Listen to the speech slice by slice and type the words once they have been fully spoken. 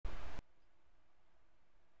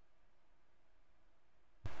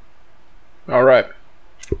Alright.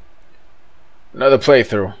 Another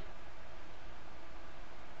playthrough.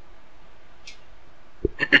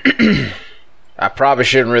 I probably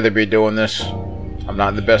shouldn't really be doing this. I'm not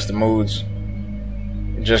in the best of moods.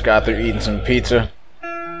 Just got through eating some pizza,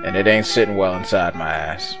 and it ain't sitting well inside my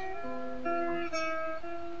ass.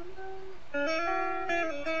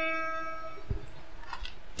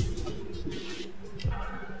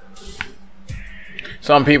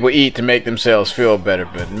 Some people eat to make themselves feel better,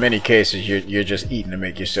 but in many cases you're just eating to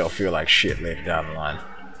make yourself feel like shit later down the line.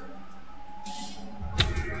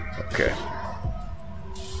 Okay.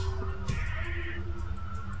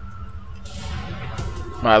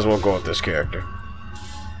 Might as well go with this character.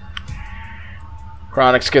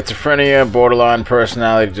 Chronic schizophrenia, borderline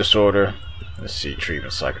personality disorder. Let's see,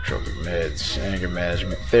 treatment, psychotropic meds, anger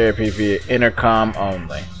management, therapy via intercom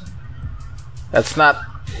only. That's not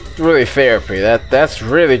really therapy. That's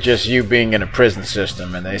really just you being in a prison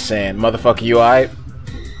system and they saying, motherfucker, you alright?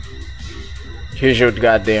 Here's your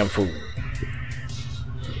goddamn food.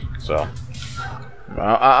 So,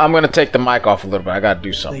 I'm gonna take the mic off a little bit. I gotta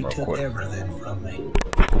do something real quick. They took everything from me.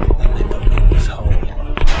 And they put me in this hole.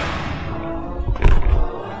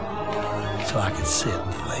 So I could sit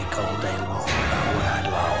and think all day long about what I'd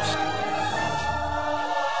lost.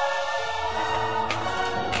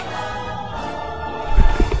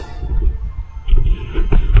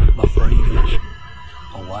 My freedom,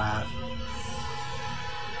 my wife,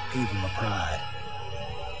 even my pride.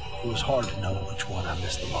 It was hard to know which one I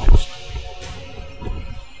missed the most.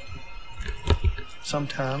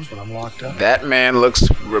 Sometimes when I'm locked up, that man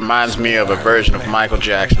reminds me of a version of Michael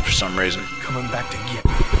Jackson for some reason. Coming back to get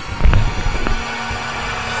me.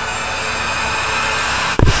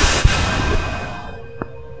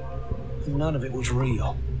 None of it was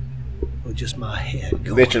real. It was just my head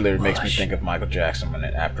going. Literally makes me think of Michael Jackson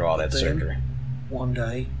after all that surgery. One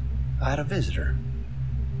day, I had a visitor.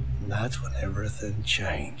 And that's when everything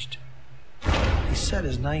changed. He said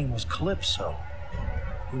his name was Calypso.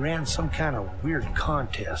 He ran some kind of weird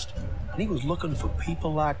contest, and he was looking for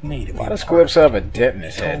people like me to be. Why does Calypso have a dent in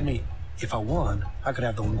his head? He told me if I won, I could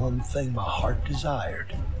have the one thing my heart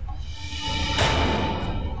desired.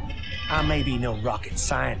 I may be no rocket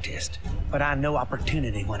scientist, but I know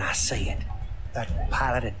opportunity when I see it. That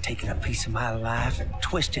pilot had taken a piece of my life and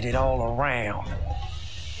twisted it all around.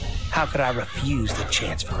 How could I refuse the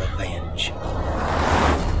chance for revenge?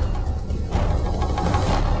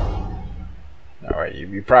 Alright,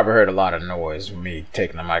 you probably heard a lot of noise with me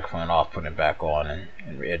taking the microphone off, putting it back on,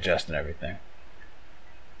 and readjusting everything.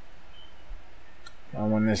 If I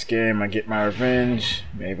win this game, I get my revenge.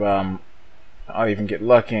 Maybe I'll even get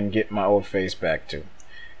lucky and get my old face back too.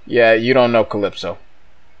 Yeah, you don't know Calypso.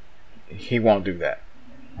 He won't do that.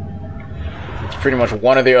 It's pretty much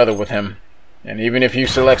one or the other with him. And even if you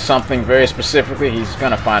select something very specifically, he's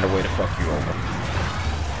gonna find a way to fuck you over.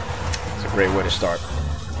 It's a great way to start.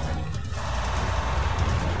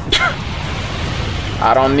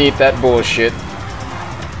 I don't need that bullshit.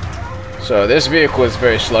 So this vehicle is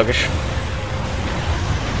very sluggish.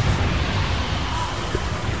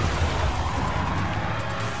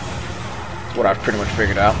 That's what I've pretty much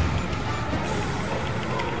figured out.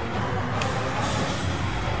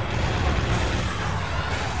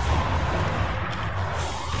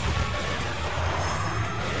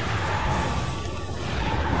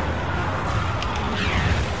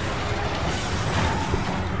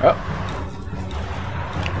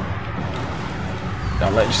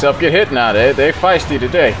 Don't let yourself get hit now. They feisty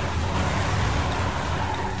today.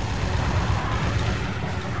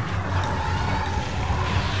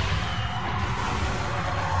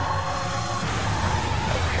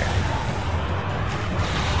 Okay.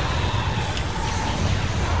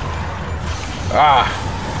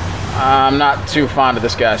 I'm not too fond of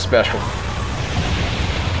this guy's special.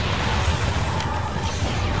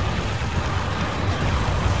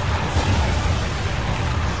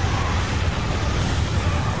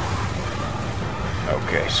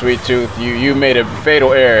 Okay, Sweet Tooth, you made a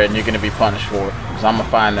fatal error and you're gonna be punished for it. Because I'm gonna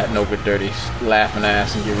find that no good dirty laughing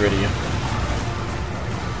ass and get rid of you.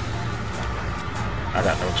 I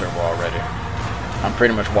got no turbo already. I'm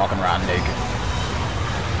pretty much walking around naked.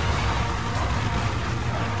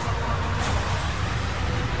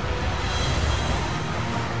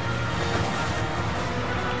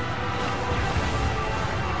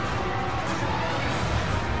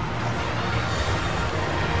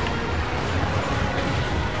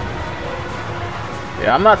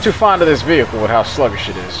 Yeah, I'm not too fond of this vehicle with how sluggish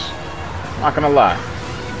it is. I'm not gonna lie.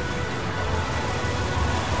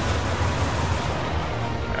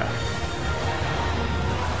 Yeah.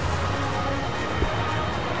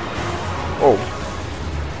 Oh.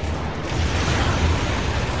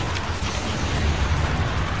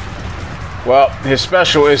 Well, his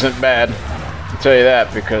special isn't bad. I'll tell you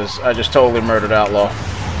that, because I just totally murdered Outlaw.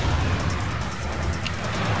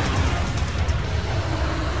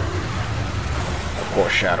 Of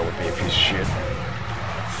course, Shadow would be a piece of shit.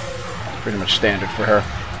 Pretty much standard for her.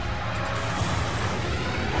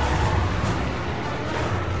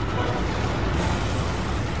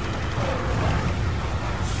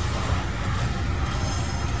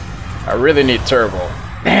 I really need turbo.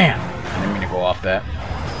 Damn! I didn't mean to go off that.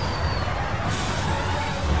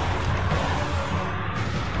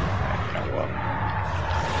 You know what?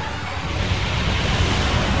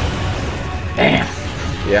 Damn!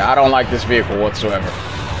 Yeah, I don't like this vehicle whatsoever.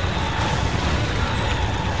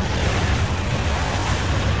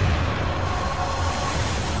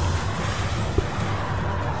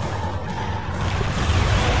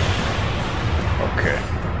 Okay.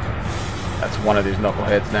 That's one of these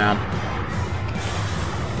knuckleheads down.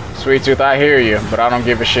 Sweet Tooth, I hear you, but I don't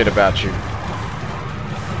give a shit about you.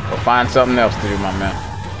 Go find something else to do, my man.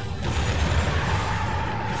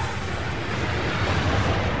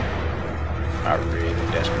 I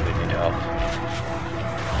really desperately need help.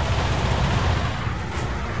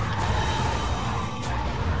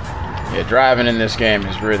 Yeah, driving in this game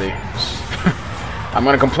is really... I'm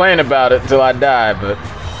gonna complain about it until I die, but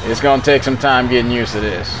it's gonna take some time getting used to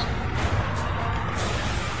this.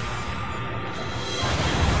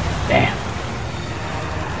 Damn.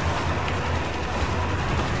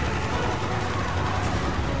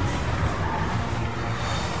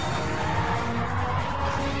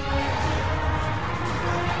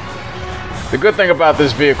 The good thing about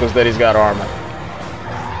this vehicle is that he's got armor.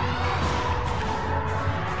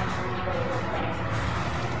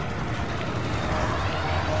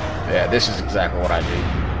 Yeah, this is exactly what I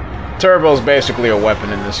need. Turbo is basically a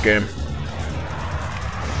weapon in this game.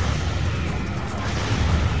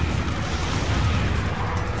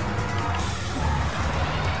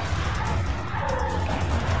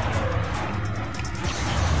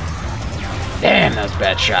 Damn, that was a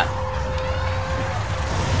bad shot.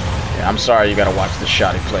 Yeah, I'm sorry you gotta watch this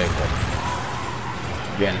shot he played, but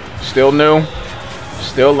again, still new,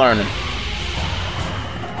 still learning.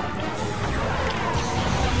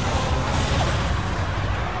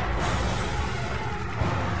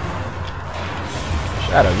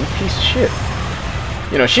 Shadow, you piece of shit.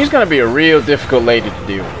 You know, she's gonna be a real difficult lady to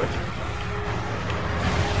deal with.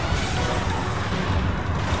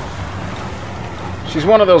 She's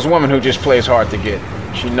one of those women who just plays hard to get.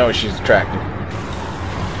 She knows she's attractive.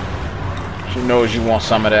 She knows you want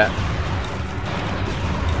some of that.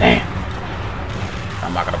 Damn.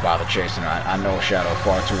 I'm not gonna bother chasing her. I know Shadow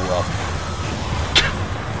far too well.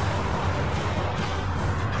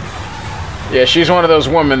 Yeah, she's one of those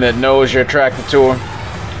women that knows you're attracted to her,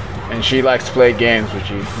 and she likes to play games with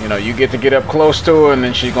you. You know, you get to get up close to her, and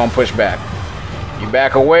then she's gonna push back. You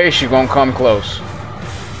back away, she's gonna come close.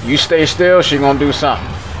 You stay still, she gonna do something.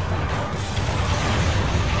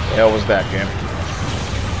 The hell was that, game?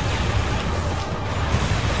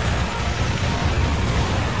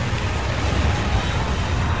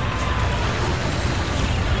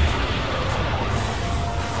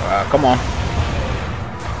 Come on.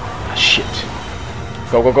 Ah, shit.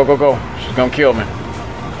 Go, go, go, go, go. She's gonna kill me.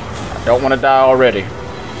 I don't want to die already.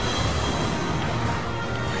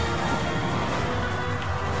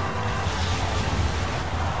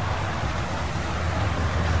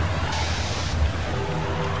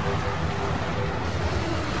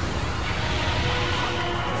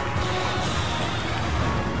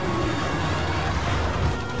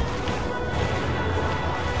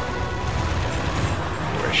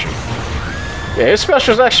 Yeah, his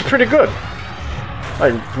special is actually pretty good.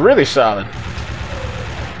 Like, really solid.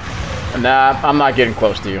 Nah, I'm not getting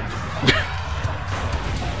close to you.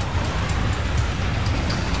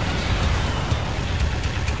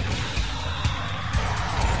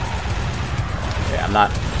 Yeah, I'm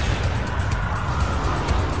not.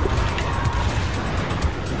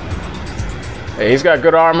 Yeah, he's got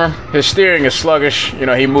good armor. His steering is sluggish. You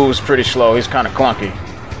know, he moves pretty slow. He's kind of clunky.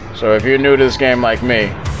 So if you're new to this game like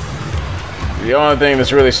me, the only thing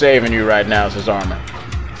that's really saving you right now is his armor.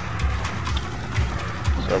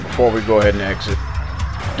 So before we go ahead and exit,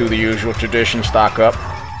 do the usual tradition, stock up.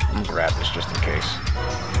 I'm gonna grab this just in case.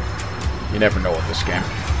 You never know with this game.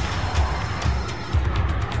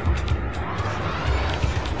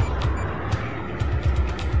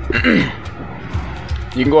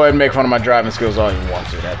 You can go ahead and make fun of my driving skills all you want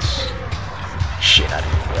to. That's... Shit, I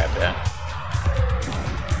didn't grab that.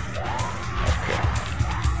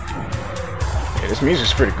 This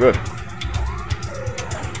music's pretty good.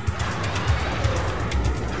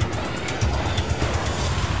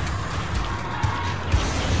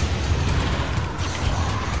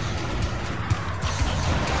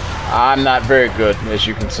 I'm not very good, as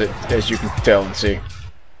you can tell and see.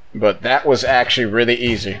 But that was actually really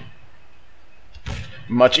easy.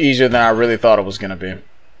 Much easier than I really thought it was going to be.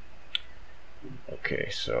 Okay,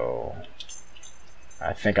 so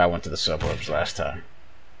I think I went to the suburbs last time.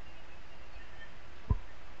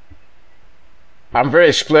 I'm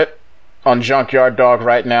very split on Junkyard Dog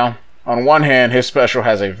right now. On one hand, his special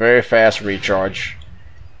has a very fast recharge.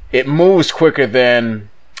 It moves quicker than,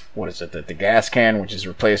 what is it, the gas can, which is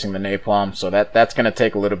replacing the napalm. So that's going to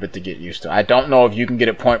take a little bit to get used to. I don't know if you can get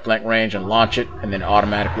it point blank range and launch it and then it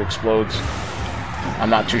automatically explodes. I'm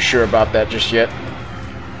not too sure about that just yet.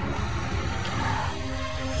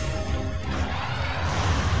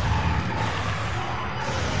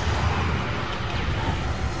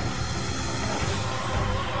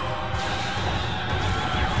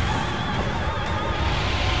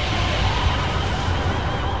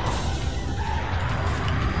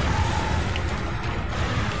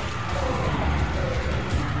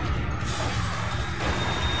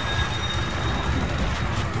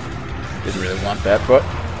 Didn't really want that, but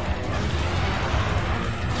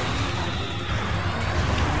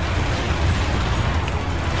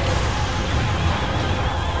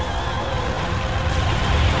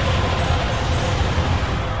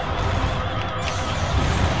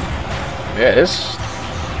yeah, this,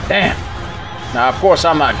 damn. Now, of course,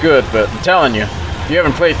 I'm not good, but I'm telling you, if you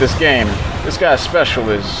haven't played this game, this guy's special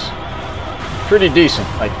is pretty decent,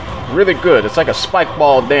 like really good. It's like a spike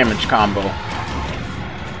ball damage combo.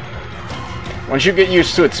 Once you get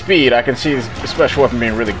used to its speed, I can see the special weapon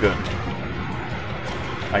being really good.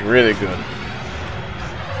 Like, really good.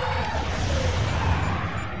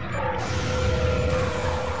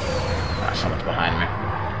 Ah, someone's behind me.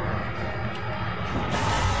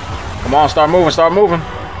 Come on, start moving, start moving.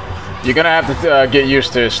 You're gonna have to get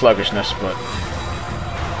used to his sluggishness, but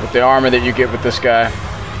with the armor that you get with this guy,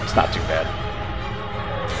 it's not too bad.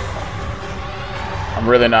 I'm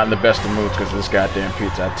really not in the best of moods because of this goddamn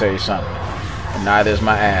pizza, I'll tell you something. And neither is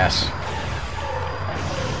my ass.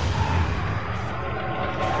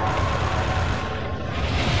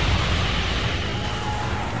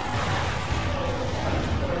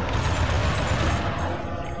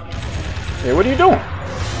 Hey, what are you doing?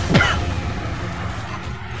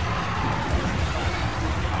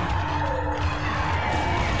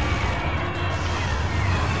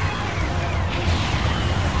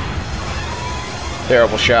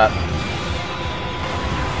 Terrible shot.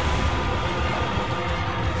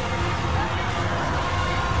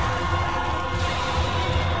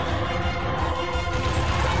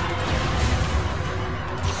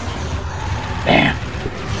 Damn.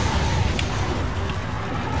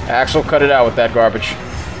 Axel, cut it out with that garbage.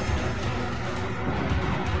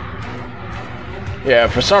 Yeah,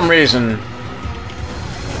 for some reason...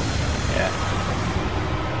 Yeah.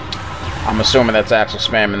 I'm assuming that's Axel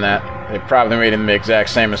spamming that. They probably made him the exact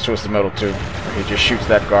same as Twisted Metal 2, where he just shoots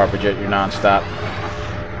that garbage at you non-stop.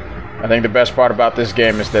 I think the best part about this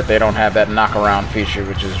game is that they don't have that knock-around feature,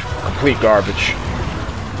 which is complete garbage.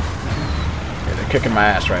 Yeah, they're kicking my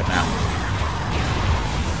ass right now.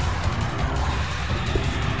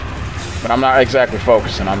 But I'm not exactly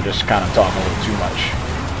focusing, I'm just kind of talking a little too much,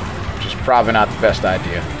 which is probably not the best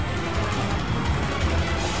idea.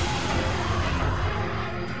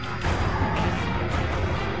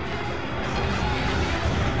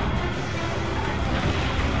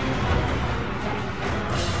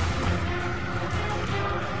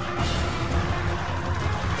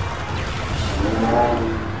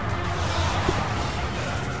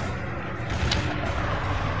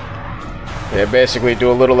 Yeah, basically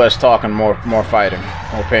do a little less talking, more fighting,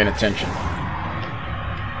 more paying attention.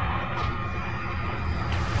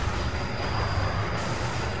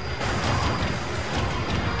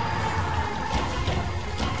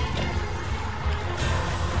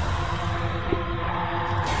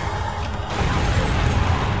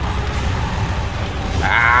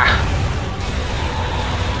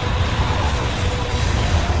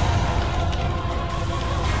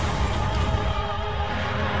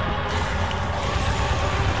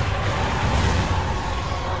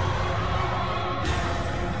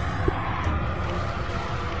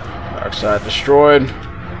 Dark side destroyed.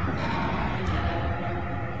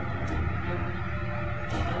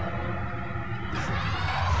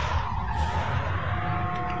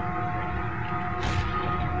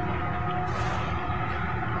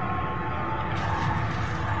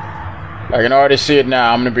 I can already see it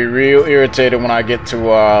now. I'm going to be real irritated when I get to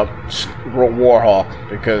Warhawk,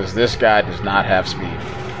 because this guy does not have speed.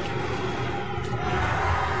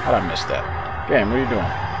 How'd I miss that? Game, what are you doing?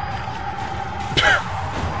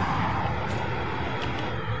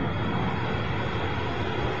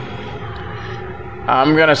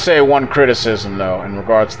 I'm gonna say one criticism though in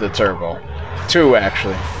regards to the turbo. Two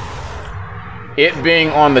actually. It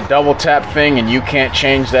being on the double tap thing and you can't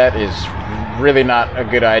change that is really not a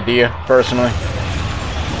good idea, personally.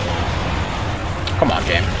 Come on,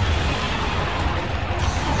 game.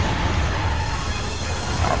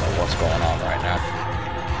 I don't know what's going on right now.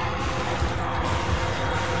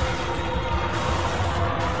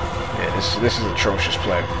 Yeah, this is atrocious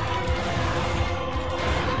play.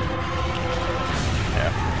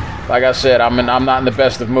 Like I said, I'm not in the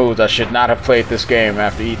best of moods. I should not have played this game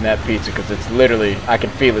after eating that pizza because it's literally, I can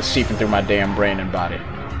feel it seeping through my damn brain and body.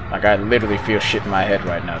 Like I literally feel shit in my head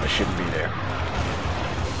right now that shouldn't be there.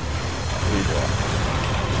 What are you doing?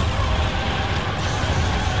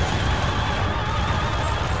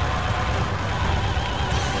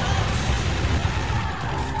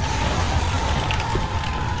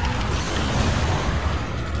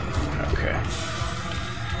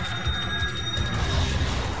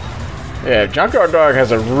 Yeah, Junkyard Dog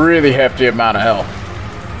has a really hefty amount of health.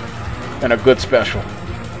 And a good special.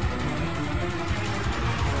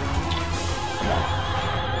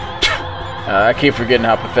 I keep forgetting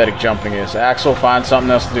how pathetic jumping is. Axel, find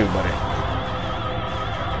something else to do, buddy.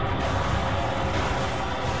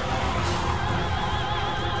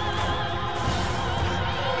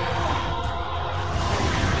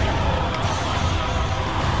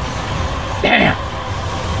 Damn!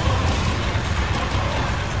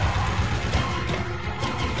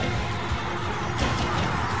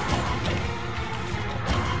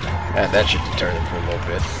 That should deter them for a little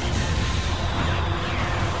bit.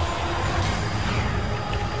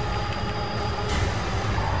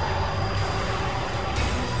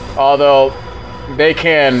 Although they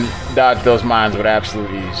can dodge those mines with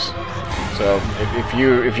absolute ease. So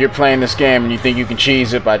if you're playing this game and you think you can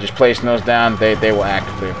cheese it by just placing those down, they will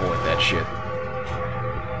actively avoid that shit.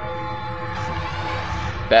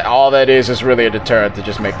 That all that is really a deterrent to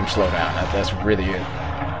just make them slow down. That's really it.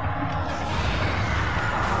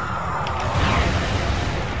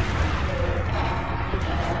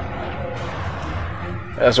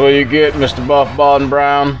 That's what you get, Mr. Buff, Bald, and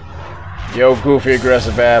Brown. Yo, goofy,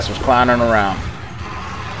 aggressive ass was clowning around.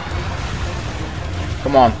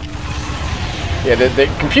 Come on. Yeah, the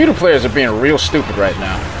computer players are being real stupid right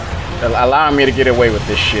now. They're allowing me to get away with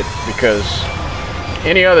this shit because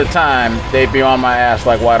any other time they'd be on my ass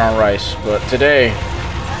like white on rice. But today,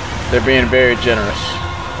 they're being very generous.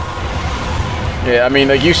 Yeah, I mean,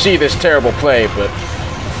 like, you see this terrible play, but...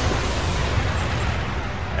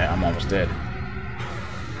 Yeah, I'm almost dead.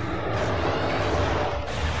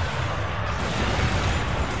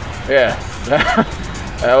 Yeah, that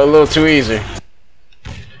was a little too easy.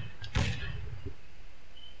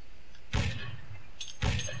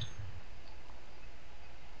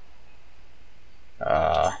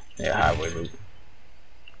 Yeah, highway loop.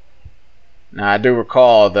 Now I do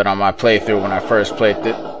recall that on my playthrough when I first played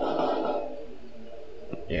it.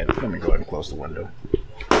 Yeah, let me go ahead and close the window.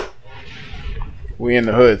 We in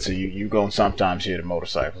the hood, so you gonna sometimes hear the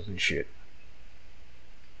motorcycles and shit,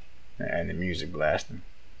 and the music blasting.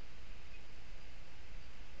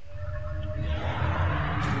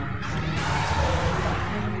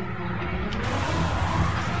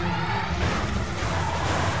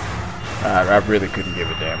 I really couldn't give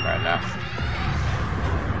a damn right now.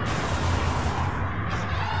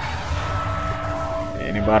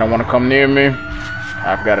 Anybody want to come near me?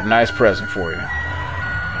 I've got a nice present for you.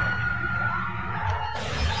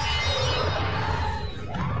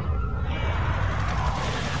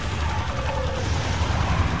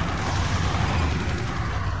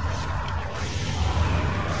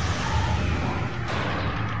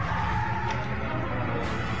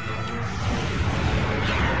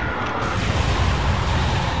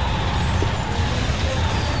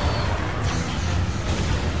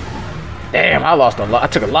 Damn, I lost a lot. I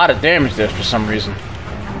took a lot of damage there for some reason.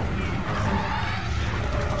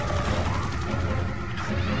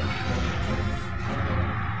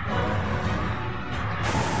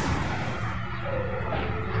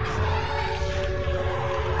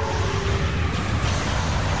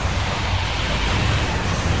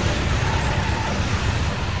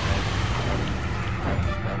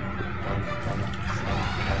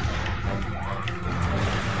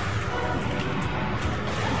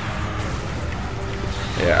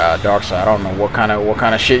 Yeah, Darkseid, I don't know what kind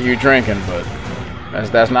of shit you drinking, but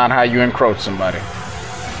that's not how you encroach somebody.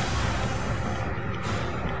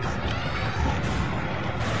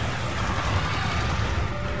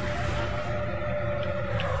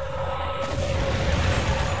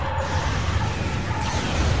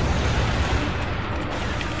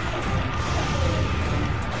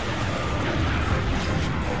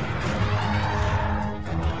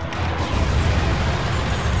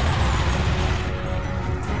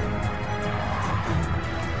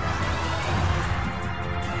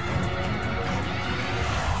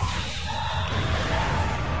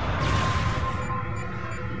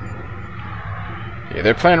 Yeah,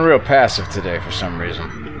 they're playing real passive today for some reason.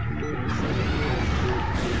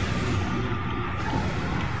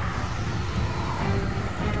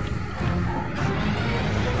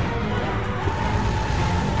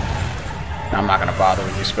 I'm not gonna bother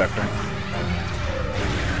with you, Spectre.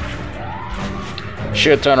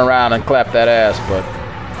 Should turn around and clap that ass, but...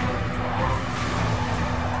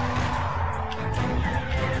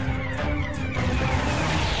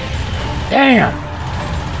 Damn!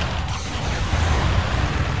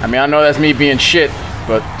 I mean, I know that's me being shit,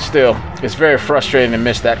 but still, it's very frustrating to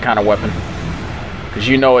miss that kind of weapon. Because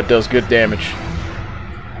you know it does good damage.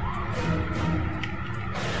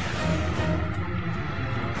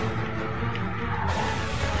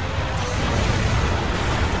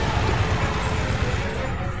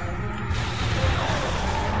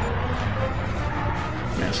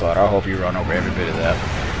 Manslaughter, I hope you run over every bit of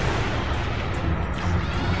that.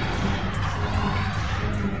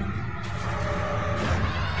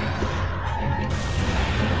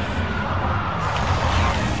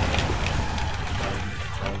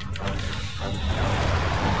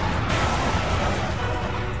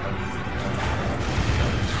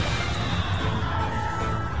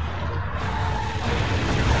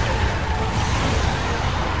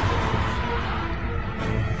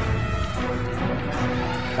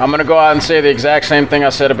 I'm going to go out and say the exact same thing I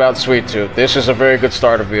said about Sweet Tooth. This is a very good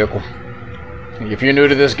starter vehicle. If you're new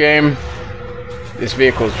to this game, this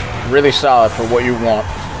vehicle is really solid for what you want.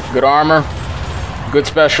 Good armor, good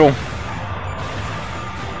special.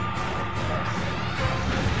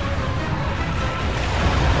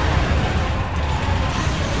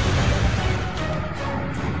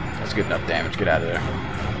 That's good enough damage. Get out of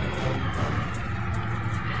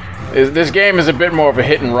there. This game is a bit more of a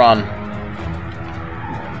hit and run.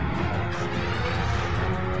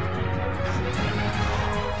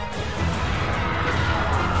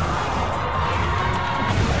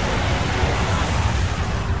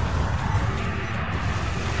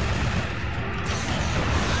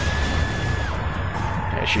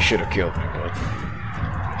 She should have killed me, but...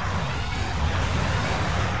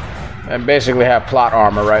 I basically have plot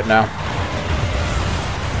armor right now.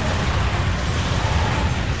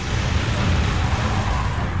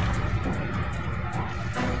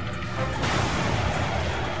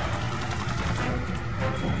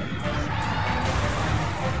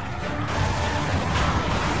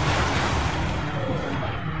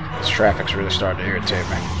 This traffic's really starting to irritate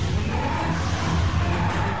me.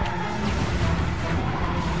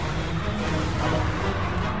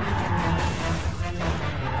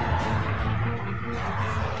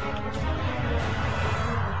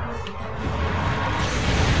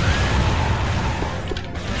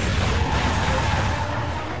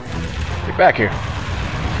 Back here.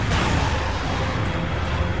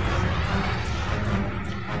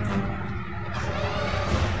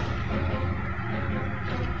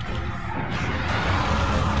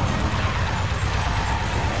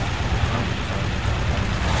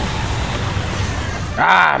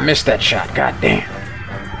 Ah, I missed that shot. God damn.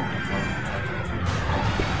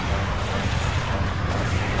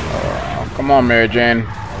 Oh, come on, Mary Jane.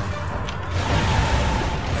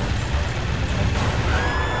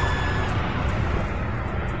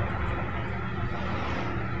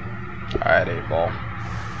 Alright, 8-ball.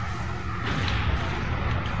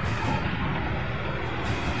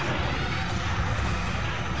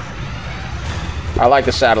 I like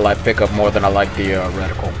the satellite pickup more than I like the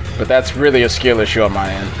reticle. But that's really a skill issue on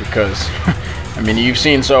my end because, I mean, you've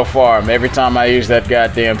seen so far, every time I use that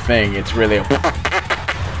goddamn thing, it's really a...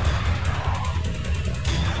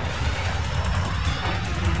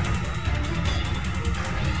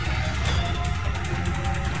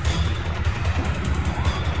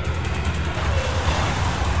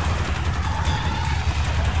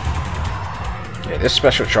 Yeah, this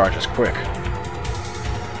special charge is quick.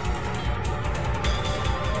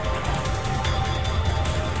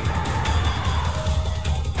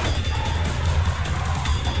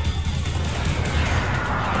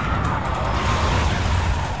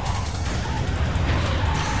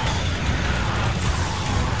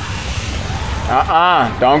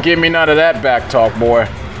 Don't give me none of that back talk, boy.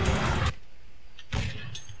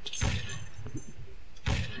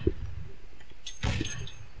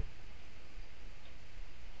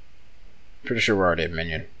 Pretty sure we're already at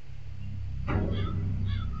minion.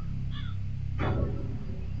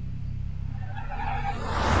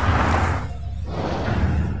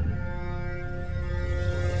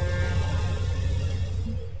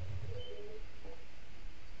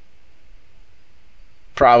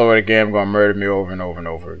 Probably with a game gonna murder me over and over and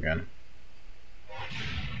over again.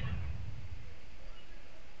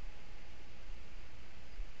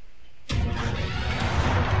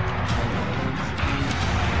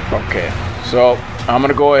 Okay, so I'm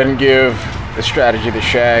gonna go ahead and give the strategy that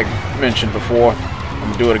Shag mentioned before. I'm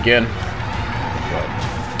gonna do it again, but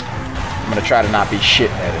I'm gonna try to not be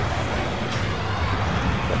shit at it.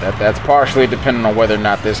 But that's partially depending on whether or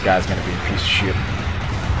not this guy's gonna be a piece of shit.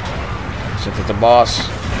 Since it's a boss,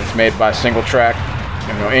 it's made by single track.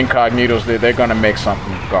 You know, incognitos, they're gonna make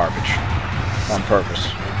something garbage on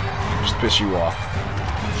purpose, just piss you off.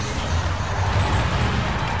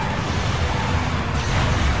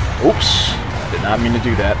 Oops, I did not mean to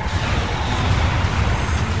do that.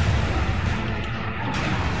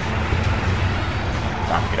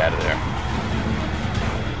 Time to get out of there.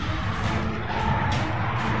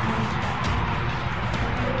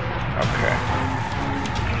 Okay.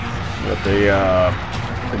 Got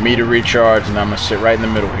the meter recharge, and I'm gonna sit right in the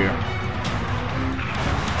middle here.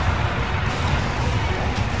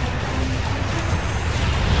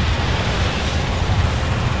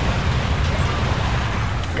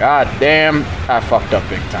 God damn, I fucked up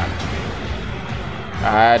big time.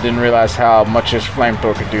 I didn't realize how much his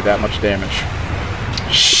flamethrower could do that much damage.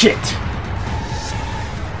 Shit!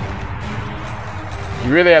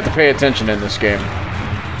 You really have to pay attention in this game.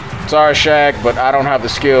 Sorry, Shag, but I don't have the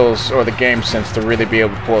skills or the game sense to really be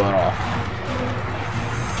able to pull it off.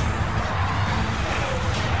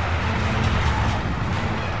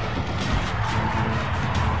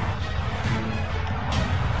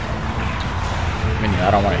 I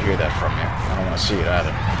don't want to hear that from you. I don't want to see it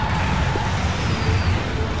either.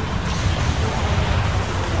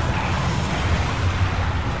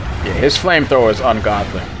 Yeah, his flamethrower is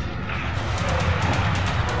ungodly.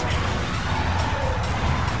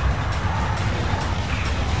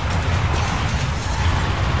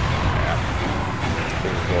 Yeah.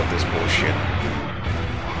 Here we go with this bullshit.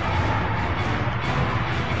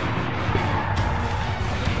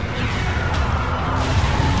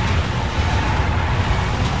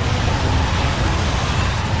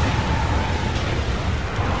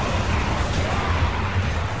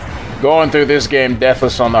 Going through this game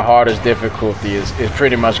deathless on the hardest difficulty is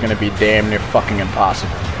pretty much going to be damn near fucking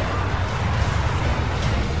impossible.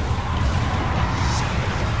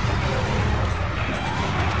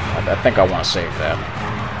 I think I want to save that.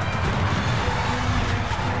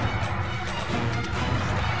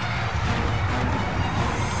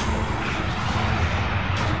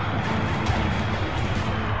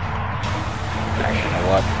 Actually, you know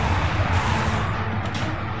what?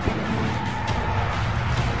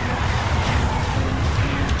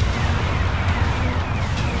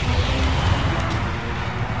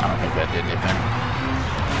 That did anything.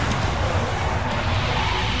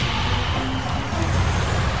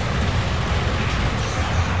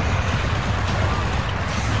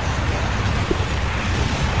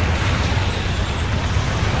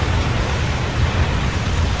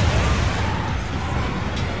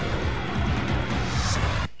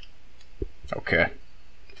 Okay.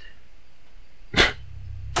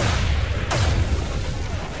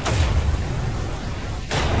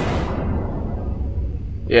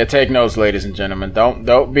 Yeah, take notes, ladies and gentlemen.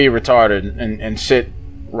 Don't be retarded and sit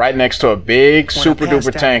right next to a big super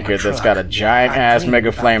duper tanker that's got a giant ass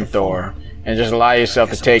mega flamethrower and just allow yourself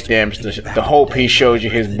to take damage to hope he shows you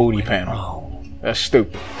his booty panel. That's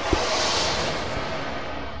stupid.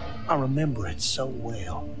 I remember it so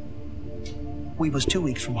well. We was 2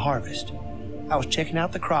 weeks from harvest. I was checking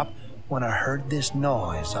out the crop when I heard this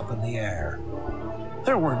noise up in the air.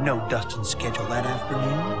 There were no dusting scheduled that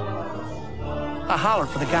afternoon. I hollered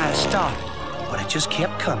for the guy to stop, but it just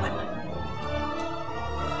kept coming.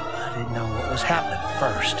 I didn't know what was happening at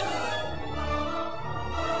first.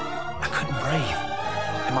 I couldn't breathe,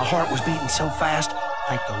 and my heart was beating so fast,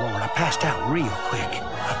 thank the Lord, I passed out real quick.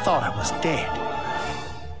 I thought I was dead.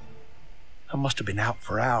 I must have been out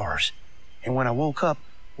for hours, and when I woke up,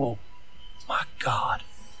 well, my God,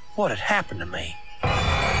 what had happened to me?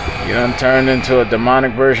 You done turned into a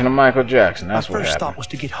demonic version of Michael Jackson. That's what happened. My first thought was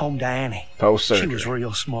to get home to Annie. Post-surgery. She was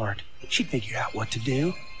real smart. She'd figure out what to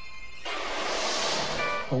do.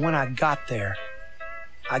 But when I got there,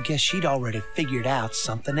 I guess she'd already figured out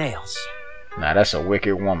something else. Nah, that's a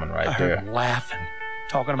wicked woman right I heard there. them laughing,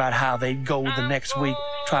 talking about how they'd go the next week,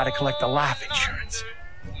 try to collect the life insurance.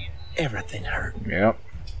 Everything hurt. Yep.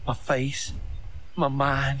 My face, my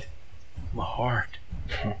mind, my heart.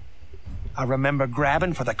 I remember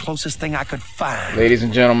grabbing for the closest thing I could find. Ladies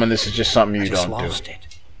and gentlemen, this is just something you I just don't lost do. It.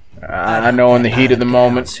 I know in the heat of the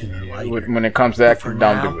moment, when it comes to that, For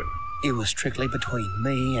don't now, do it. It was strictly between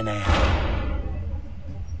me and Annie.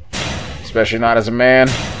 Especially not as a man.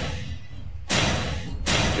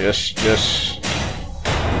 Just you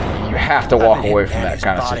have to walk away from that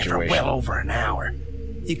kind of situation. For well over an hour.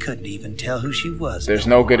 You couldn't even tell who she was. There's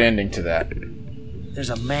no good ending to that. There's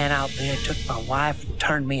a man out there took my wife and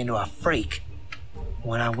turned me into a freak.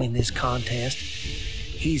 When I win this contest,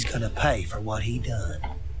 he's gonna pay for what he done.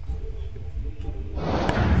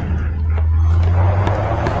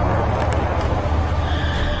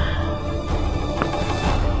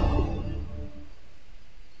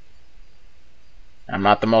 I'm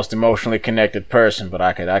not the most emotionally connected person, but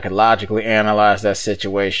I could logically analyze that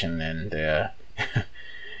situation, and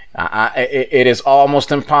it is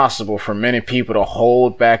almost impossible for many people to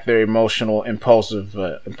hold back their emotional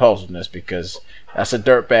impulsiveness, because that's a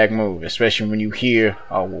dirtbag move, especially when you hear,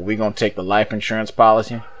 oh, well, we're gonna take the life insurance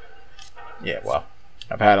policy. Yeah, well,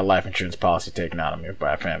 I've had a life insurance policy taken out of me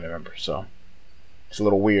by a family member, so it's a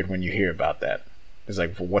little weird when you hear about that. It's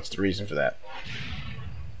like, well, what's the reason for that?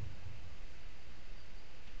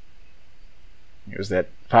 It was that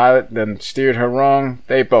pilot that steered her wrong.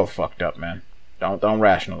 They both fucked up, man. Don't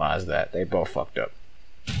rationalize that. They both fucked up.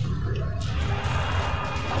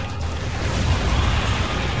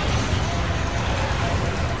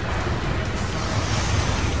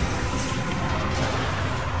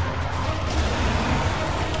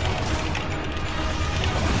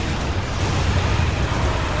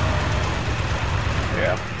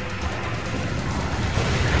 Yeah.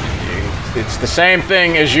 It's the same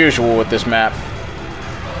thing as usual with this map.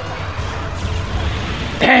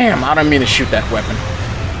 Damn, I don't mean to shoot that weapon.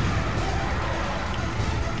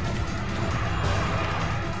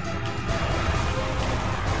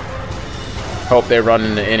 Hope they run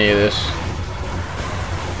into any of this.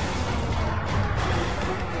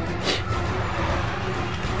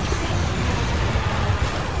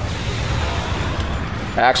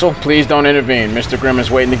 Axel, please don't intervene. Mr. Grimm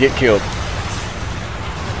is waiting to get killed.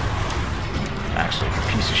 Axel,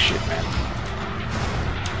 you piece of shit, man.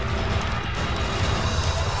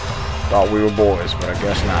 Thought we were boys, but I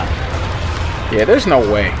guess not. Yeah, there's no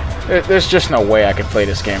way. There's just no way I could play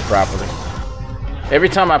this game properly. Every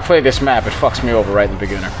time I play this map, it fucks me over right in the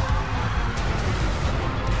beginner.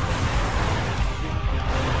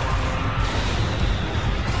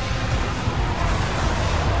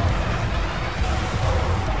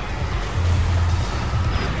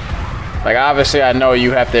 Like, obviously I know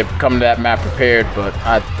you have to come to that map prepared, but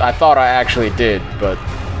I thought I actually did, but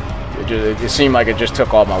it seemed like it just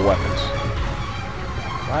took all my weapons.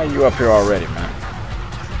 Why are you up here already, man?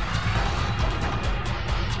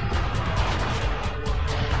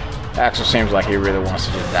 Axel seems like he really wants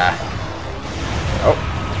to just die. Oh.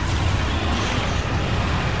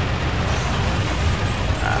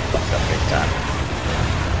 Ah, fucked up big time.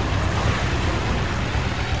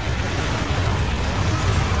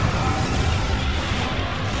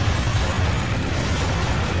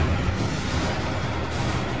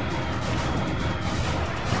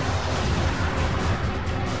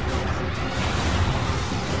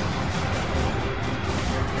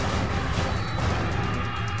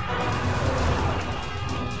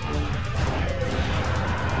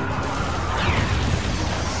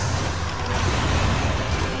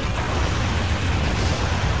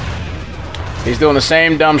 He's doing the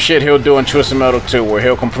same dumb shit he'll do in Twisted Metal 2, where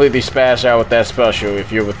he'll completely spaz out with that special if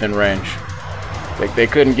you're within range. Like, they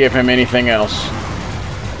couldn't give him anything else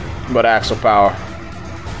but Axel power.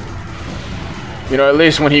 You know, at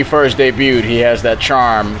least when he first debuted, he has that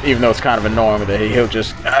charm, even though it's kind of annoying that he'll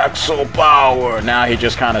just Axel power. Now he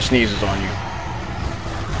just kind of sneezes on you.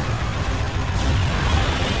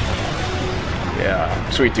 Yeah,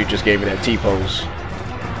 Sweet Tooth just gave me that T-pose.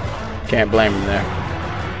 Can't blame him there.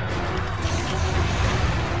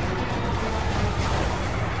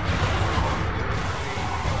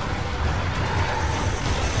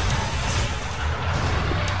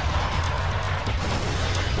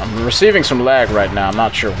 I'm receiving some lag right now, I'm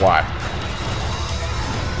not sure why.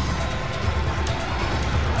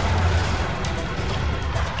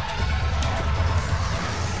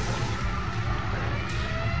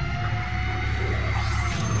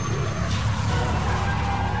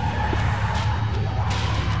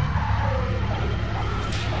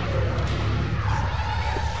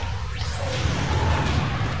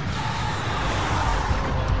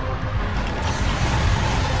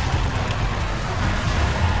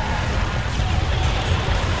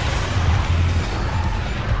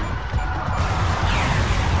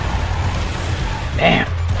 Damn.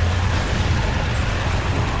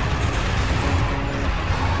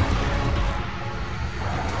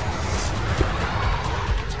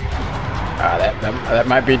 Ah, that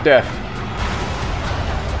might be death.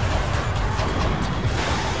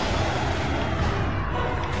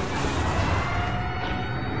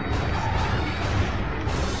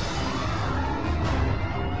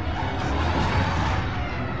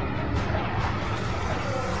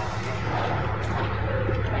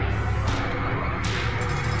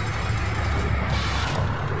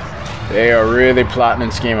 They are really plotting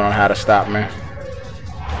and scheming on how to stop me.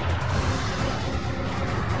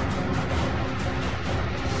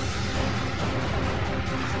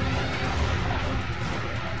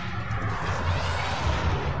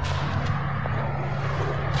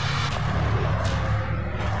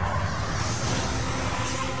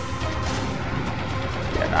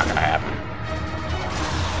 Yeah, not gonna happen.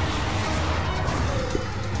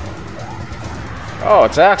 Oh,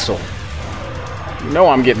 it's Axel. You know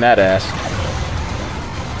I'm getting that ass.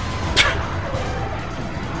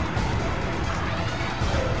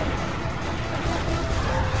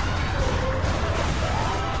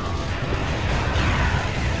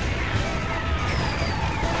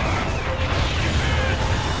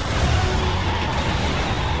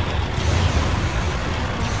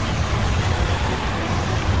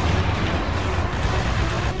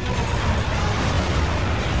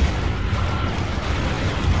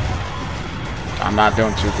 I'm not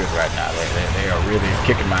doing too good right now. They are really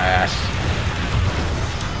kicking my ass.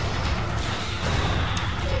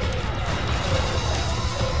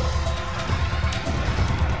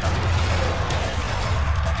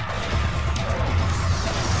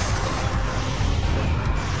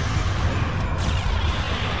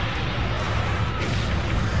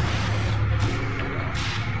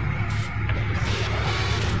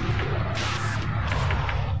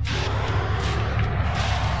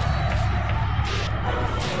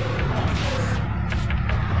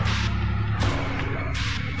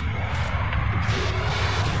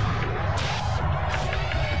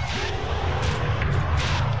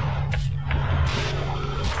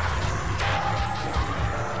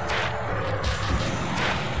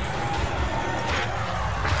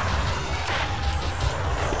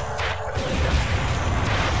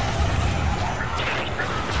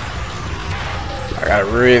 I gotta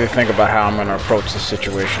really think about how I'm gonna approach this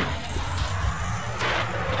situation.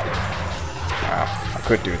 Wow, I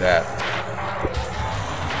could do that.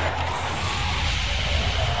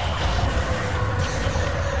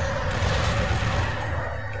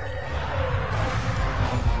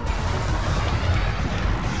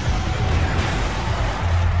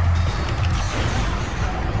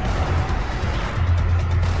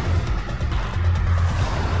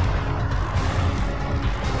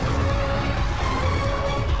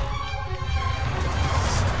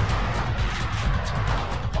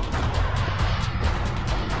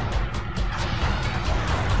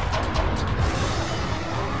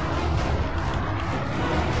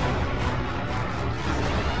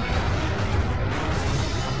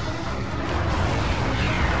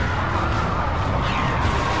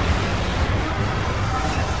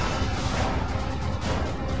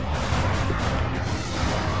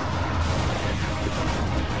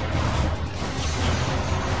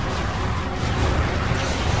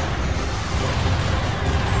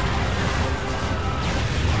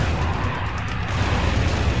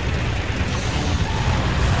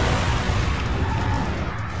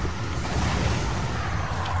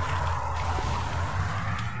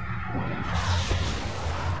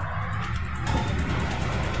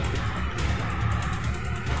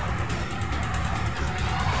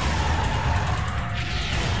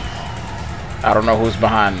 I don't know who's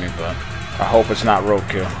behind me, but I hope it's not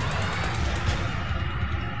roadkill.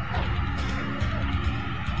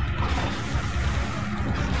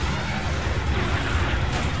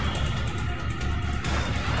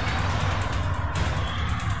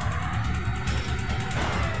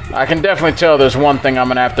 I can definitely tell there's one thing I'm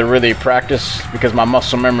gonna have to really practice, because my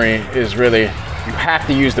muscle memory is really, you have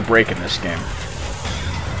to use the brake in this game.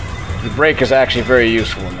 The brake is actually very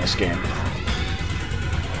useful in this game.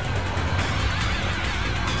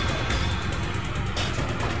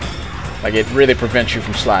 Like, it really prevents you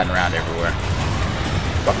from sliding around everywhere.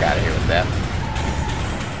 Fuck out of here with that.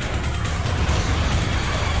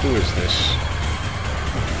 Who is this?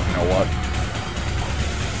 You know what?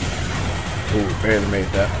 Ooh, barely made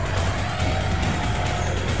that.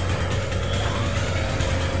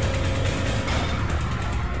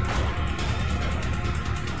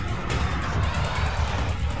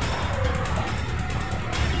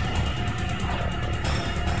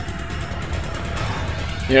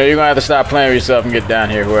 You know, you're gonna have to stop playing with yourself and get down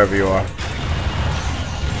here, whoever you are.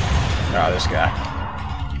 Oh, this guy.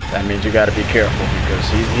 That means you gotta be careful,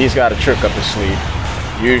 because he's got a trick up his sleeve.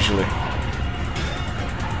 Usually.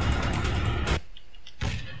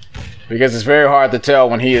 Because it's very hard to tell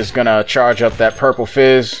when he is gonna charge up that purple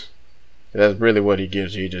fizz. That's really what he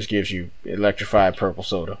gives you. He just gives you electrified purple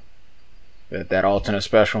soda. That alternate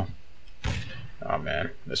special. Oh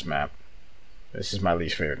man, this map. This is my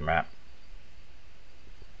least favorite map.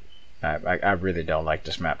 I really don't like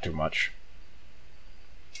this map too much.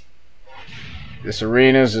 This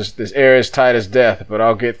this area is tight as death, but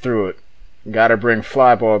I'll get through it. Gotta bring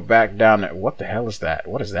Flyboy back down there. What the hell is that?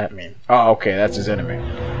 What does that mean? Oh, okay, that's his enemy.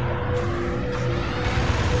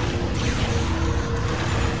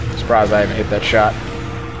 Surprised I even hit that shot.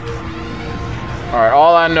 Alright,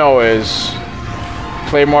 all I know is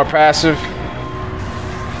play more passive.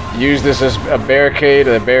 Use this as a barricade,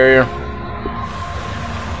 a barrier.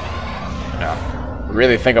 No.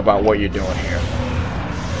 Really think about what you're doing here.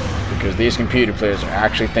 Because these computer players are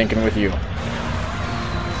actually thinking with you.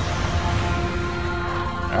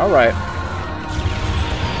 Alright.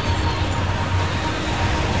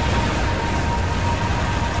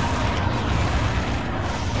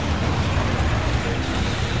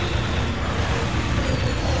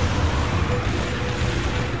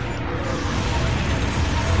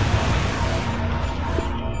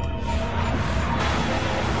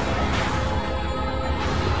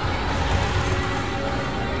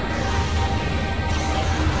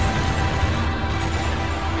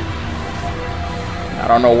 I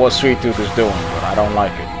don't know what Sweet Tooth is doing, but I don't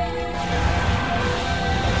like it.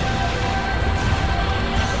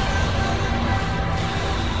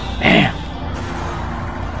 Damn.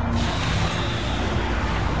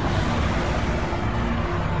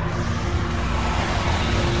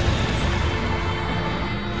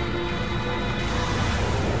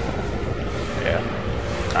 Yeah,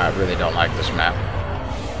 I really don't like this map.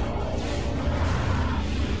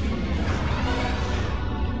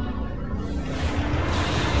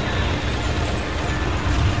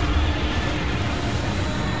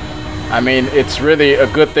 I mean, it's really a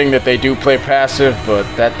good thing that they do play passive, but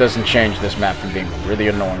that doesn't change this map from being really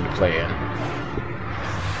annoying to play in.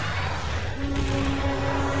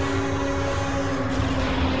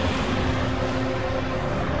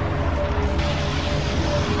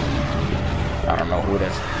 I don't know who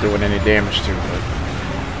that's doing any damage to, but...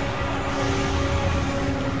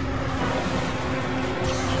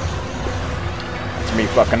 it's me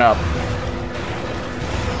fucking up.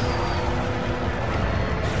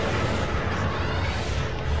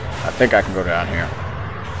 I think I can go down here.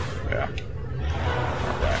 Yeah.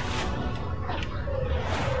 Alright.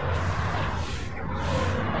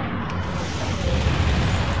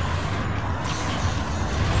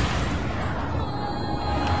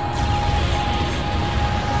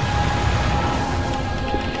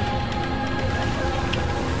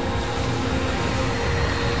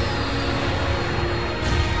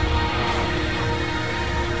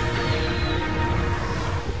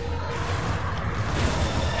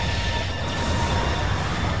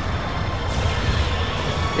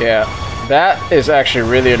 Yeah, that is actually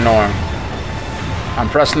really annoying. I'm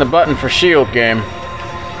pressing the button for shield game.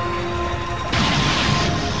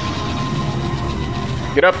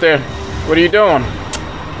 Get up there. What are you doing?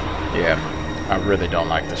 Yeah, I really don't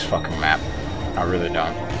like this fucking map. I really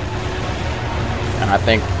don't. And I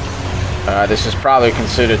think this is probably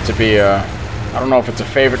considered to be a... I don't know if it's a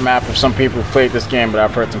favorite map of some people who played this game, but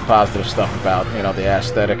I've heard some positive stuff about, you know, the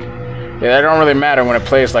aesthetic. Yeah, that don't really matter when it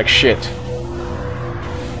plays like shit.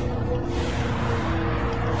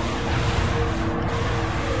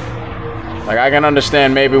 Like, I can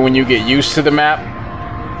understand maybe when you get used to the map,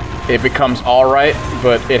 it becomes alright,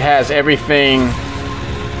 but it has everything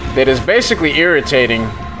that is basically irritating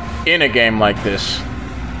in a game like this.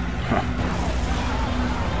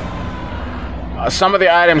 Some of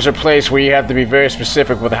the items are placed where you have to be very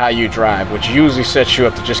specific with how you drive, which usually sets you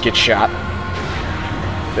up to just get shot.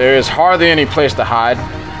 There is hardly any place to hide.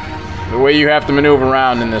 The way you have to maneuver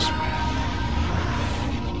around in this,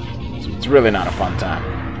 it's really not a fun time.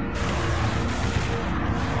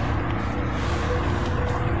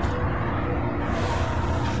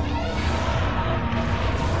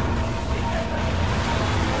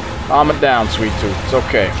 Calm it down, Sweet Tooth. It's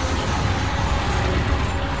okay.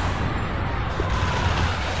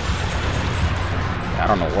 I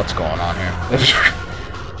don't know what's going on here.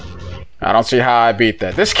 I don't see how I beat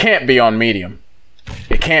that. This can't be on medium.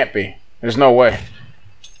 It can't be. There's no way.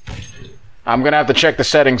 I'm gonna have to check the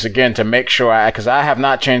settings again to make sure because I have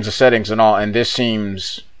not changed the settings at all, and this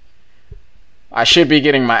seems... I should be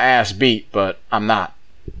getting my ass beat, but I'm not.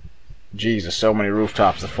 Jesus, so many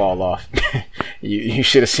rooftops to fall off. You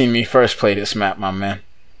should have seen me first play this map, my man.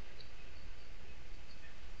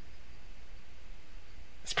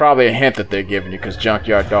 It's probably a hint that they're giving you, because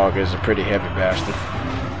Junkyard Dog is a pretty heavy bastard.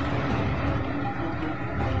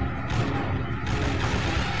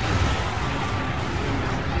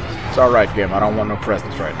 It's alright, game. I don't want no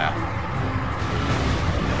presents right now.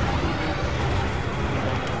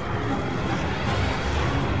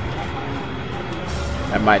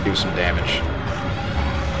 That might do some damage.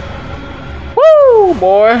 Woo,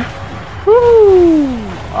 boy! Woo!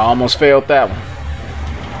 I almost failed that one.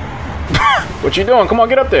 What you doing? Come on,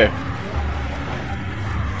 get up there.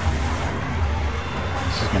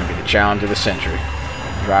 This is gonna be the challenge of the century.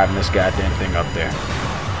 Driving this goddamn thing up there.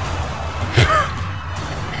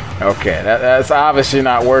 Okay, that's obviously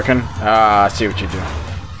not working. I see what you're doing.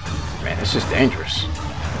 Man, it's just dangerous.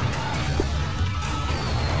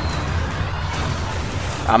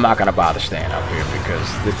 I'm not gonna bother staying up here because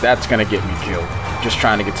that's gonna get me killed. Just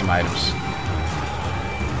trying to get some items.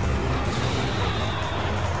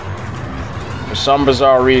 For some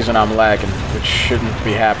bizarre reason, I'm lagging, which shouldn't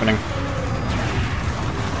be happening.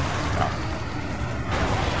 Oh.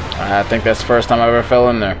 I think that's the first time I ever fell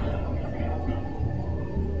in there.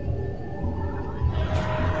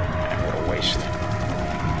 Man, what a waste.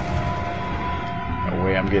 No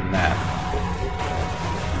way I'm getting that.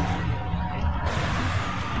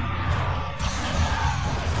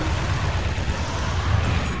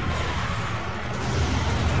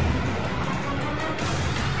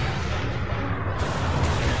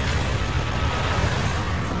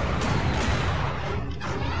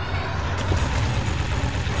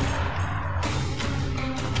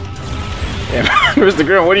 Mr.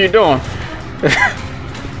 Grimm, what are you doing?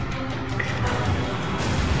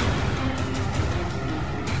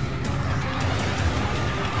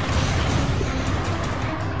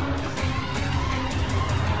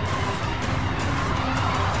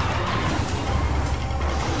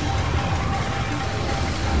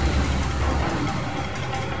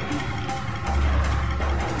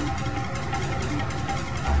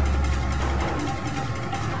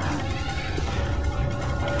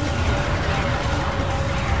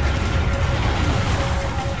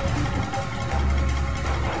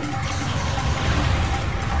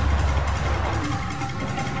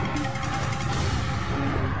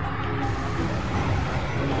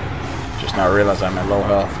 I realize I'm at low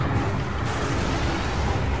health.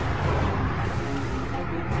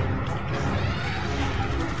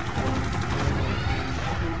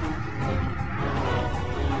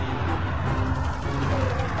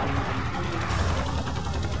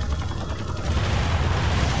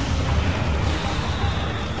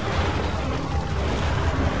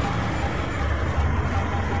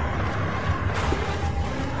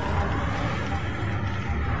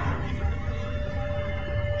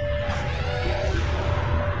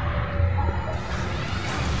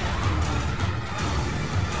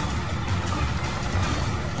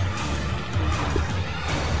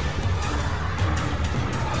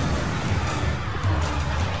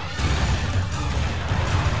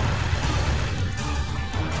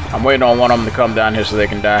 I'm waiting on one of them to come down here so they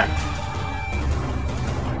can die.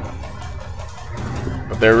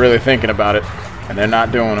 But they're really thinking about it, and they're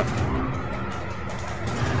not doing it.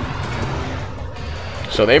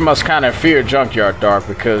 So they must kind of fear Junkyard Dark,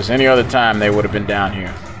 because any other time they would have been down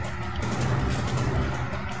here.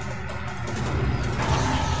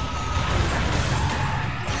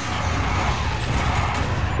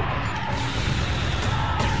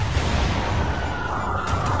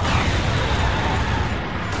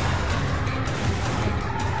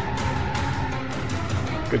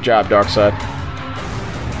 Good job, Darkside.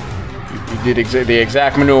 You did the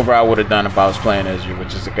exact maneuver I would have done if I was playing as you,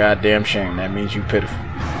 which is a goddamn shame. That means you pitiful.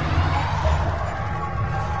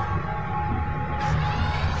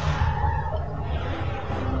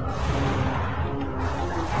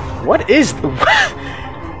 What is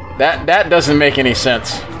that? Doesn't make any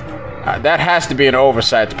sense. That has to be an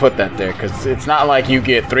oversight to put that there, because it's not like you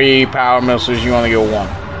get 3 power missiles, you only get 1.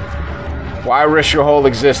 Why risk your whole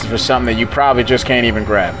existence for something that you probably just can't even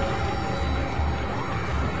grab?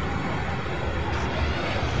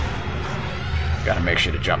 Gotta make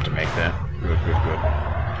sure to jump to make that. Good, good, good.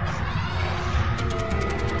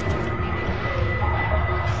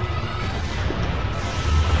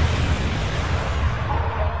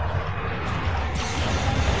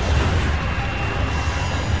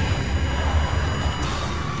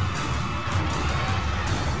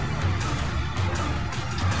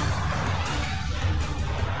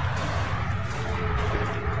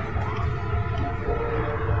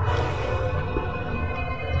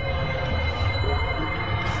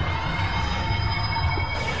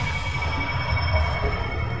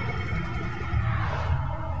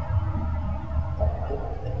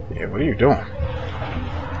 What are you doing?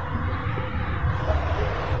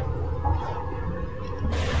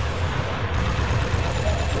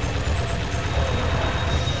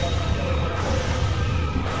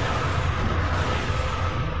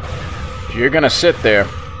 If you're gonna sit there,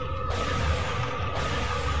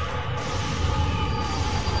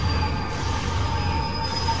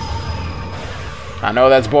 I know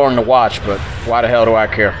that's boring to watch, but why the hell do I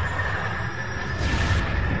care?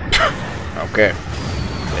 Okay.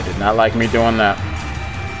 They did not like me doing that.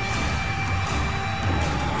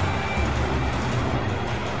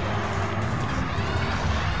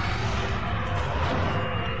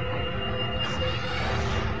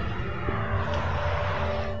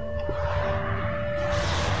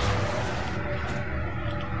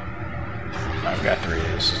 I've got 3 of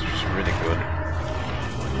this. This is really good.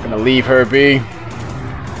 I'm gonna leave her be.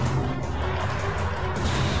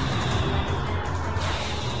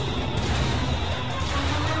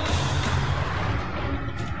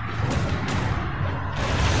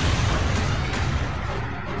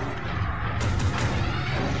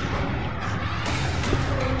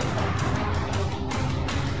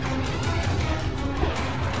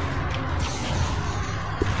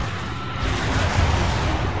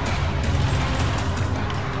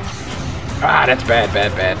 Ah, that's bad,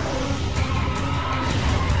 bad, bad.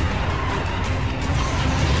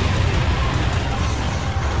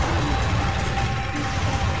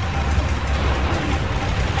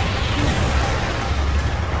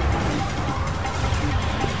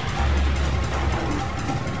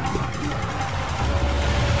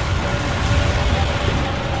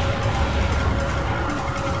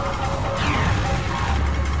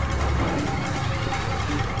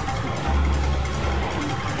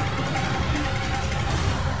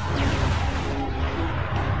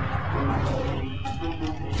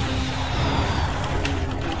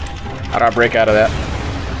 How'd I break out of that?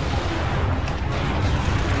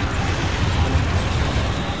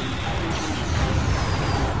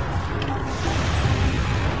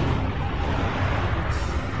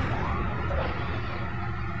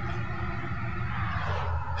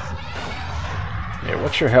 Yeah,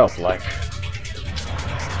 what's your health like?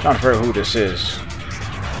 I'm trying to figure out who this is.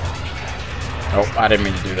 Oh, I didn't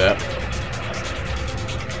mean to do that.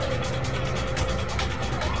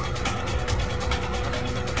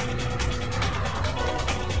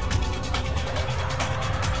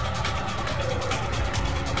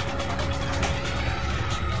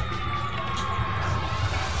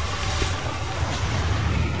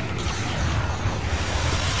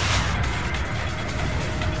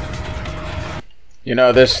 You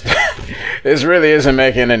know, this this really isn't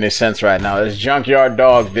making any sense right now. Is Junkyard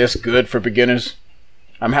Dog this good for beginners?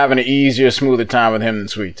 I'm having an easier, smoother time with him than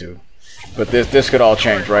Sweet Tooth. But this could all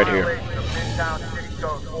change right here.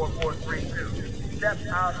 Step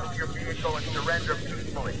out of your vehicle and surrender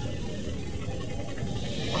peacefully.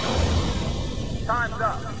 Time's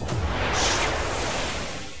up.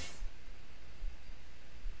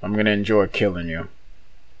 I'm gonna enjoy killing you.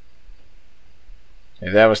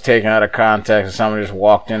 If that was taken out of context and someone just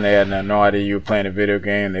walked in there and had no idea you were playing a video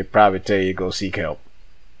game, they'd probably tell you to go seek help.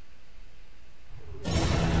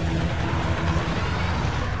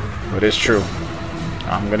 But it's true.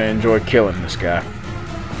 I'm gonna enjoy killing this guy.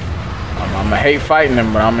 I'm gonna hate fighting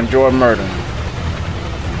him, but I'm gonna enjoy murdering him.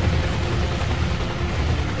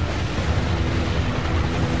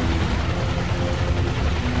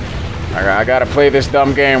 I gotta play this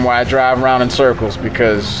dumb game where I drive around in circles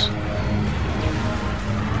because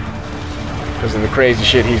of the crazy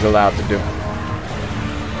shit he's allowed to do.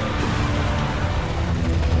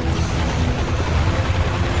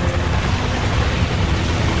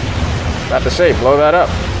 About to say, blow that up.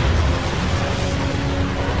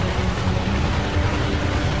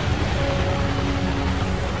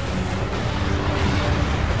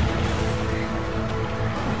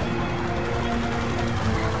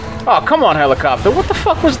 Oh, come on, helicopter. What the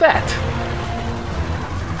fuck was that?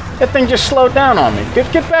 That thing just slowed down on me.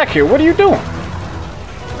 Get back here. What are you doing?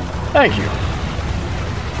 Thank you.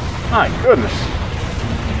 My goodness.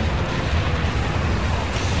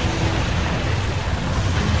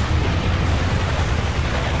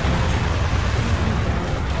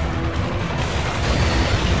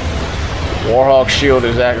 Warhawk shield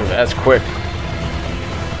is active. That's quick.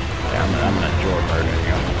 Yeah, I'm gonna enjoy murdering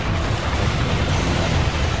you.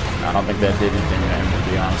 I don't think that did anything to him,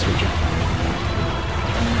 to be honest with you.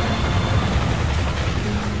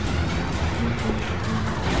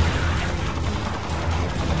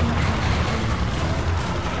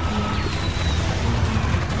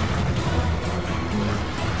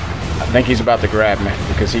 I think he's about to grab me,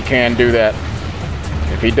 because he can do that.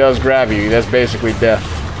 If he does grab you, that's basically death.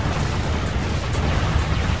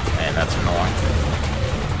 Man, that's annoying.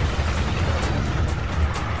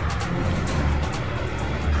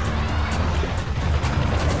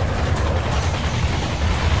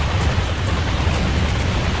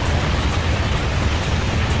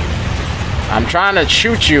 I'm trying to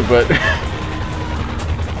shoot you, but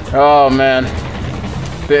oh man,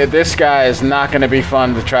 this guy is not going to be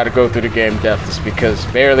fun to try to go through the game deathless because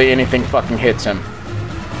barely anything fucking hits him.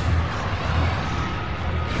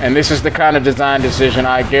 And this is the kind of design decision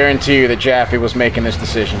I guarantee you that Jaffe was making this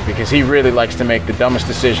decision, because he really likes to make the dumbest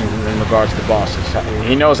decisions in regards to bosses.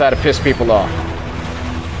 He knows how to piss people off.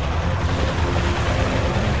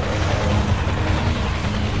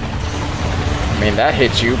 I mean, that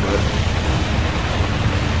hits you, but...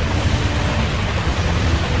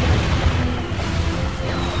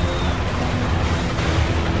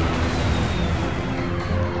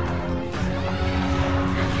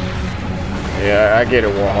 Yeah, I get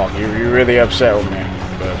it, Warhawk. You're really upset with me,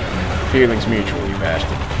 but feelings mutual, you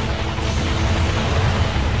bastard.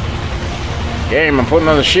 Game, I'm putting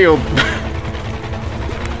on the shield.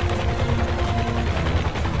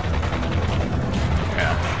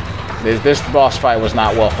 Yeah. This boss fight was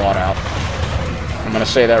not well thought out. I'm gonna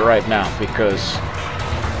say that right now, because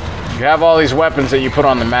you have all these weapons that you put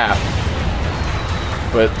on the map,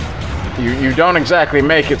 but you don't exactly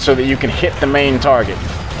make it so that you can hit the main target.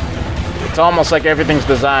 It's almost like everything's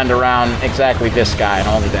designed around exactly this guy and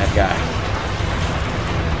only that guy.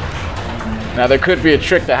 Now there could be a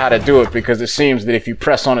trick to how to do it, because it seems that if you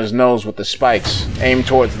press on his nose with the spikes, aim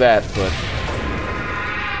towards that, but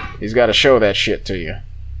he's got to show that shit to you.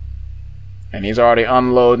 And he's already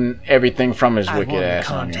unloading everything from his wicked ass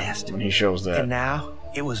on you when he shows that. And now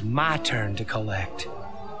it was my turn to collect.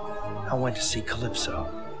 I went to see Calypso,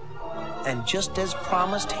 and just as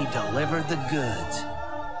promised, he delivered the goods.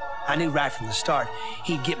 I knew right from the start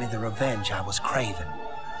he'd get me the revenge I was craving.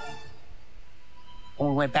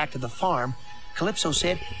 When we went back to the farm, Calypso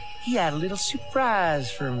said he had a little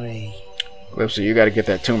surprise for me. Calypso, you gotta get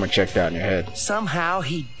that tumor checked out in your head. Somehow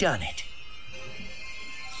he'd done it.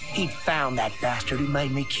 He'd found that bastard who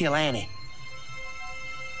made me kill Annie.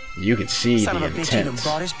 You could see the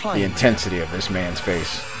intensity of this man's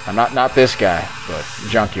face. Not this guy, but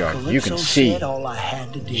Junkyard. Calypso, you can see all I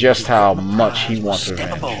had to do just how much he wants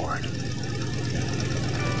revenge. Aboard.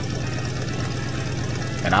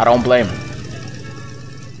 And I don't blame him.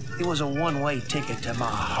 It was a one-way ticket to my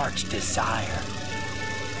heart's desire.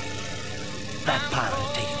 That pilot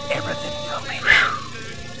had taken everything from me.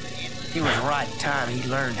 It was right time he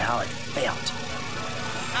learned how it felt.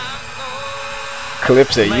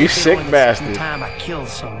 Calypso, you sick bastard. Time I killed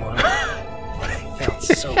someone, but it felt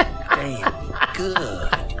so damn good.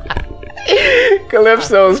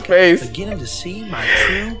 Calypso's face. Beginning to see my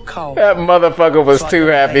true color. That motherfucker was too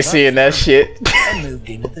happy seeing that shit. I moved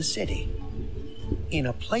into the city. In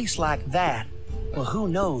a place like that, well, who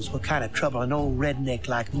knows what kind of trouble an old redneck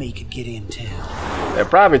like me could get into. They'll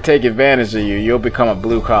probably take advantage of you. You'll become a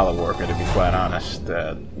blue-collar worker, to be quite honest.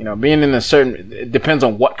 You know, being in a certain... It depends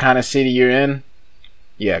on what kind of city you're in.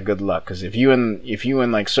 Yeah, good luck. Because if you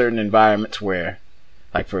in like certain environments where...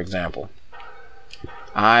 Like, for example...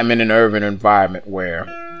 I'm in an urban environment where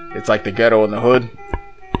it's like the ghetto in the hood.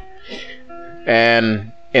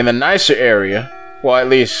 And in the nicer area... Well, at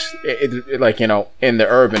least, like, you know, in the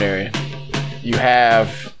urban area... You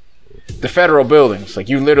have the federal buildings. Like,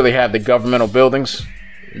 you literally have the governmental buildings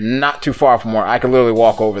not too far from where I could literally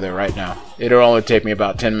walk over there right now. It'll only take me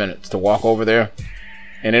about 10 minutes to walk over there.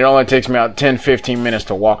 And it only takes me about 10-15 minutes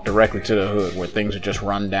to walk directly to the hood where things are just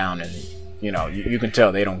run down. And, you know, you can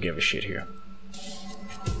tell they don't give a shit here.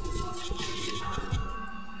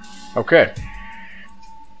 Okay.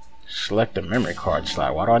 Select a memory card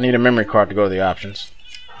slot. Why do I need a memory card to go to the options?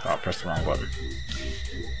 Oh, I pressed the wrong button.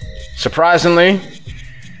 Surprisingly,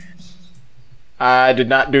 I did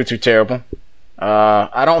not do too terrible.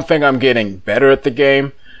 I don't think I'm getting better at the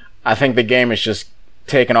game. I think the game is just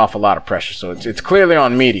taking off a lot of pressure. So it's clearly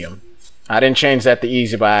on medium. I didn't change that to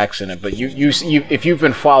easy by accident. But you if you've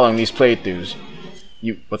been following these playthroughs,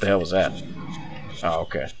 what the hell was that? Oh,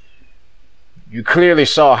 okay. You clearly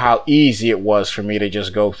saw how easy it was for me to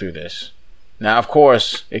just go through this. Now, of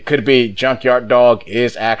course, it could be Junkyard Dog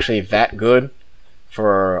is actually that good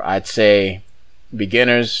for, I'd say,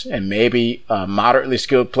 beginners and maybe a moderately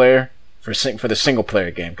skilled player for the single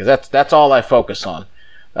player game, because that's all I focus on.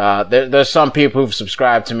 There's some people who've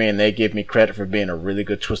subscribed to me and they give me credit for being a really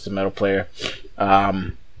good Twisted Metal player.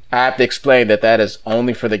 I have to explain that is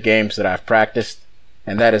only for the games that I've practiced,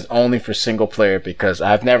 and that is only for single player, because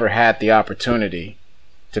I've never had the opportunity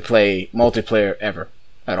to play multiplayer ever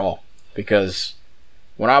at all. Because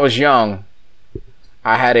when I was young,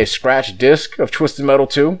 I had a scratch disc of Twisted Metal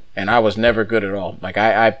 2, and I was never good at all. Like,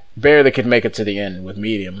 I barely could make it to the end with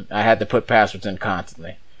medium. I had to put passwords in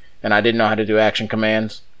constantly. And I didn't know how to do action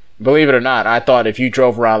commands. Believe it or not, I thought if you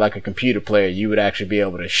drove around like a computer player, you would actually be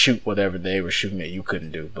able to shoot whatever they were shooting that you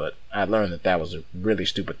couldn't do. But I learned that was a really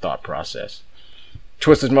stupid thought process.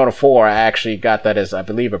 Twisted Metal 4, I actually got that as, I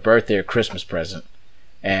believe, a birthday or Christmas present.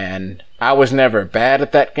 And I was never bad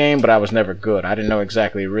at that game, but I was never good. I didn't know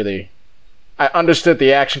exactly really. I understood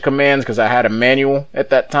the action commands because I had a manual at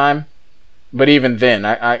that time. But even then,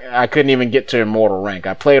 I couldn't even get to immortal rank.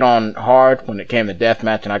 I played on hard when it came to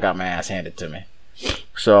deathmatch, and I got my ass handed to me.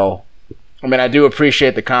 So, I mean, I do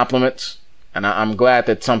appreciate the compliments, and I'm glad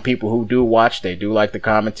that some people who do watch, they do like the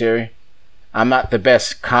commentary. I'm not the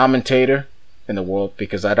best commentator in the world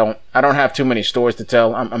because I don't have too many stories to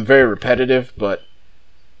tell. I'm very repetitive, but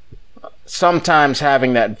sometimes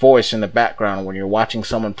having that voice in the background when you're watching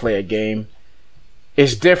someone play a game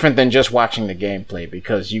is different than just watching the gameplay,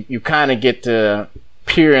 because you kind of get to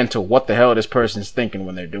peer into what the hell this person's thinking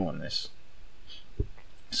when they're doing this.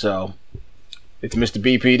 So, it's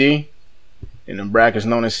Mr.BP-D, in the brackets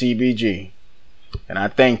known as CBG, and I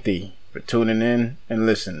thank thee for tuning in and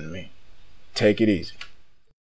listening to me. Take it easy.